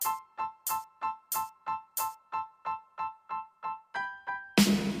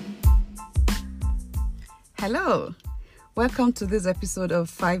Hello, welcome to this episode of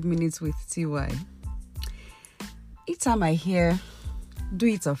 5 Minutes with TY. Each time I hear, do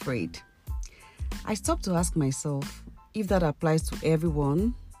it afraid, I stop to ask myself if that applies to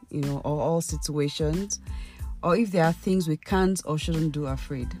everyone, or all situations, or if there are things we can't or shouldn't do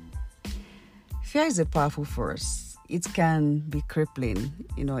afraid. Fear is a powerful force. It can be crippling,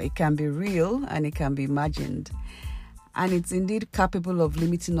 it can be real and it can be imagined. And it's indeed capable of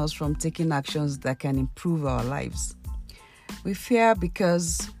limiting us from taking actions that can improve our lives. We fear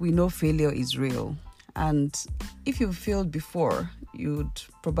because we know failure is real. And if you've failed before, you'd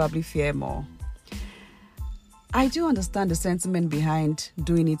probably fear more. I do understand the sentiment behind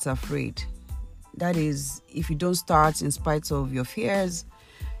doing it afraid. That is, if you don't start in spite of your fears,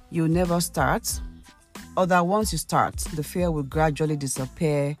 you'll never start. Or that once you start, the fear will gradually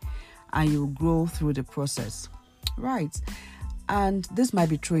disappear and you'll grow through the process. Right. And this might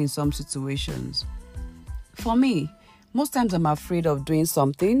be true in some situations. For me, most times I'm afraid of doing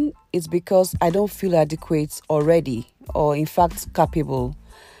something. It's because I don't feel adequate already, or in fact capable.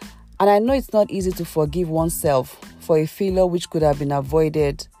 And I know it's not easy to forgive oneself for a failure which could have been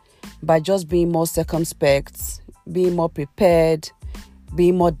avoided by just being more circumspect, being more prepared,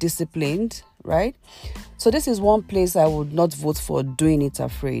 being more disciplined, right? So this is one place I would not vote for doing it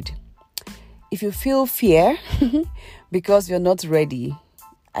afraid. If you feel fear because you're not ready,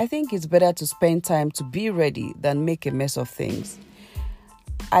 I think it's better to spend time to be ready than make a mess of things.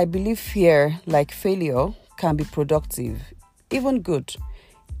 I believe fear, like failure, can be productive, even good,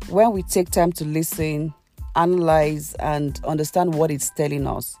 when we take time to listen, analyze, and understand what it's telling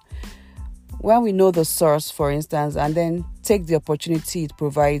us. When we know the source, for instance, and then take the opportunity it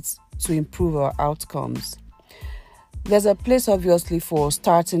provides to improve our outcomes. There's a place, obviously, for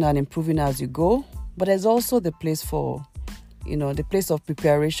starting and improving as you go, but there's also the place for, the place of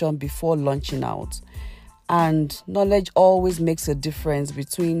preparation before launching out. And knowledge always makes a difference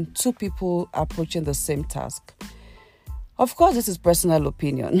between two people approaching the same task. Of course, this is personal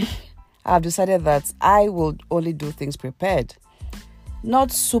opinion. I've decided that I will only do things prepared.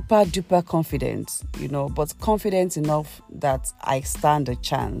 Not super duper confident, but confident enough that I stand a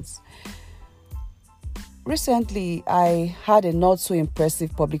chance. Recently, I had a not so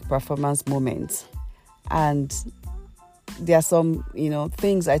impressive public performance moment, and there are some,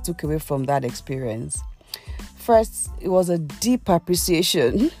 things I took away from that experience. First, it was a deep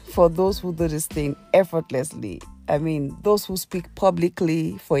appreciation for those who do this thing effortlessly. I mean, those who speak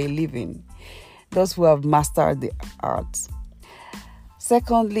publicly for a living, those who have mastered the art.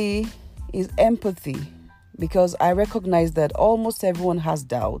 Secondly, is empathy, because I recognize that almost everyone has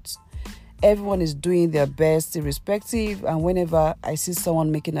doubts. Everyone is doing their best irrespective, and whenever I see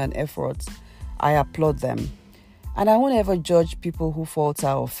someone making an effort, I applaud them. And I won't ever judge people who falter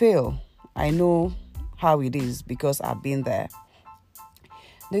or fail. I know how it is because I've been there.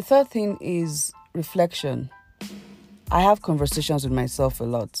 The third thing is reflection. I have conversations with myself a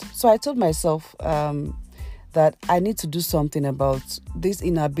lot. So I told myself that I need to do something about this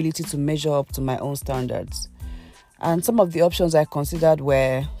inability to measure up to my own standards. And some of the options I considered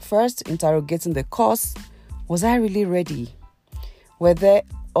were, first, interrogating the cause. Was I really ready? Were there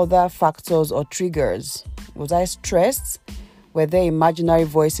other factors or triggers? Was I stressed? Were there imaginary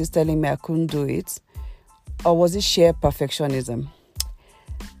voices telling me I couldn't do it? Or was it sheer perfectionism?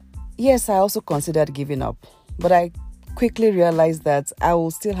 Yes, I also considered giving up. But I quickly realized that I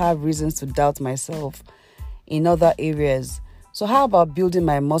will still have reasons to doubt myself in other areas. So how about building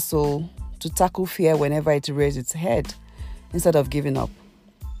my muscle to tackle fear whenever it raises its head instead of giving up?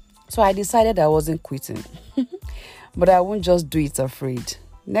 So I decided I wasn't quitting. But I won't just do it afraid.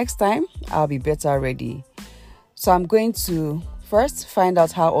 Next time, I'll be better ready. So I'm going to first find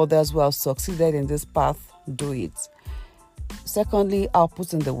out how others who have succeeded in this path do it. Secondly, I'll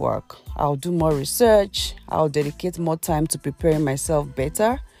put in the work. I'll do more research. I'll dedicate more time to preparing myself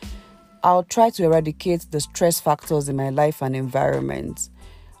better. I'll try to eradicate the stress factors in my life and environment.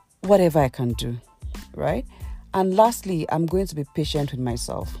 Whatever I can do, right? And lastly, I'm going to be patient with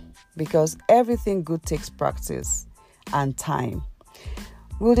myself because everything good takes practice and time.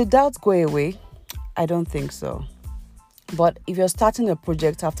 Will the doubts go away? I don't think so. But if you're starting a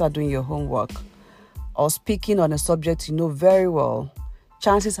project after doing your homework or speaking on a subject you know very well,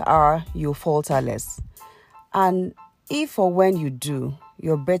 chances are you'll falter less. And if or when you do,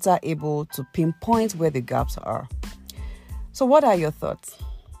 you're better able to pinpoint where the gaps are. So what are your thoughts?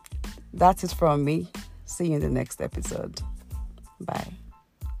 That's it from me. See you in the next episode. Bye.